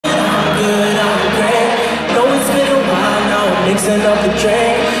up the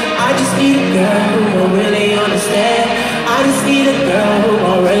drain. I just need a girl who will really understand. I just need a girl who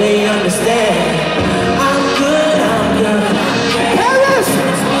will really understand. I'm good, I'm good. Paris!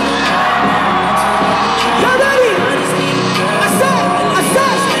 Y'all ready? I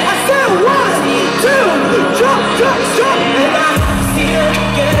said 1, 2, jump. And I see her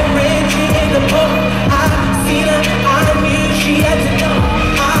get rich in the book. I see her, I knew she had to know.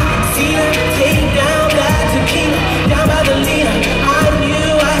 I see her take down that tequila, down by the leader. I knew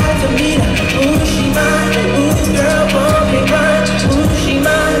I had to meet her. Ooh, she mine. Ooh, girl, bump me right. Ooh, she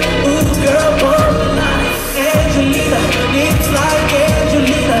mine. Ooh, girl, bump me right. Angelina, lips like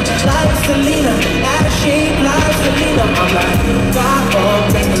Angelina, like Selena, ass shape like Selena. I'm like, God, oh,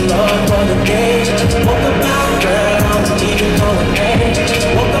 thank the Lord for the day. Woke up my girl, I don't even know her name.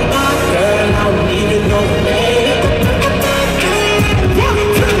 Woke up my girl, I don't even know her name.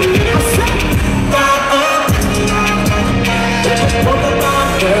 Woke up my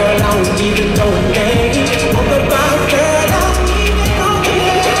girl, I don't even know her name. Woke up my girl, I don't even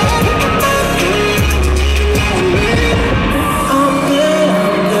know her name. I'm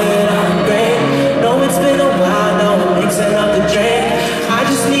good, I'm great. Know it's been a while, now I'm mixing up the drink. I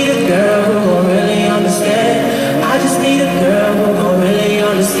just need a girl who gon' really understand. I just need a girl who gon' really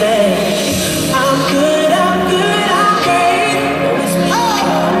understand. I'm good, I'm great. Know it's been a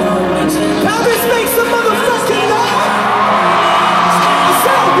while, now I'm mixing up. Now this makes some motherfucking noise.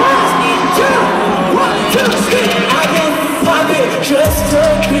 Just to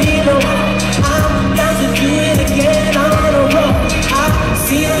be the one. I'm down to do it again on a roll. I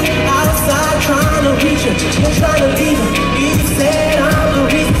see her outside trying to reach her. You're trying to leave her. You said I'm the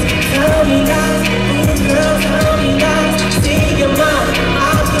reason. Tell me lies, girl, tell me lies. Say your mind,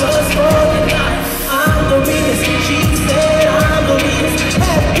 I'm just for the night. I'm the realest. She said I'm the realest.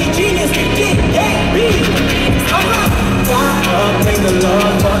 Happy genius, get me. God, thank the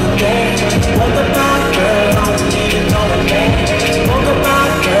Lord for the day. Woke up my girl, I don't even know her name. Woke up my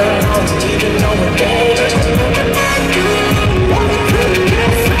girl, I don't even know her name.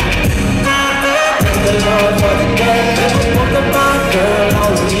 Thank the Lord for the day. Woke up my girl, I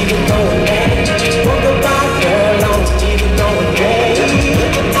don't even know her name. Woke up my girl, I don't even know her name.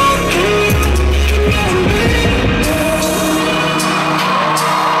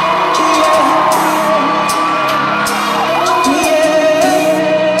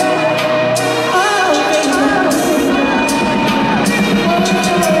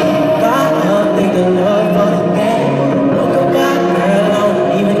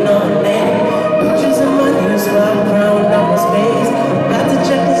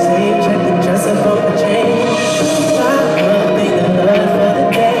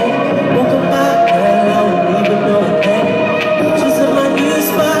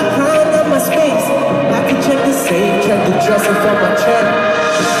 Dressing for my check.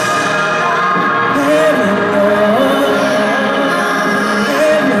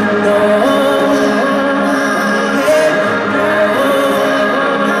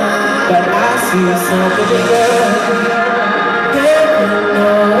 But I see something good.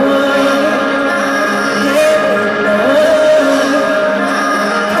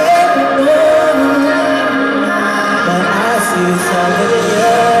 But I see something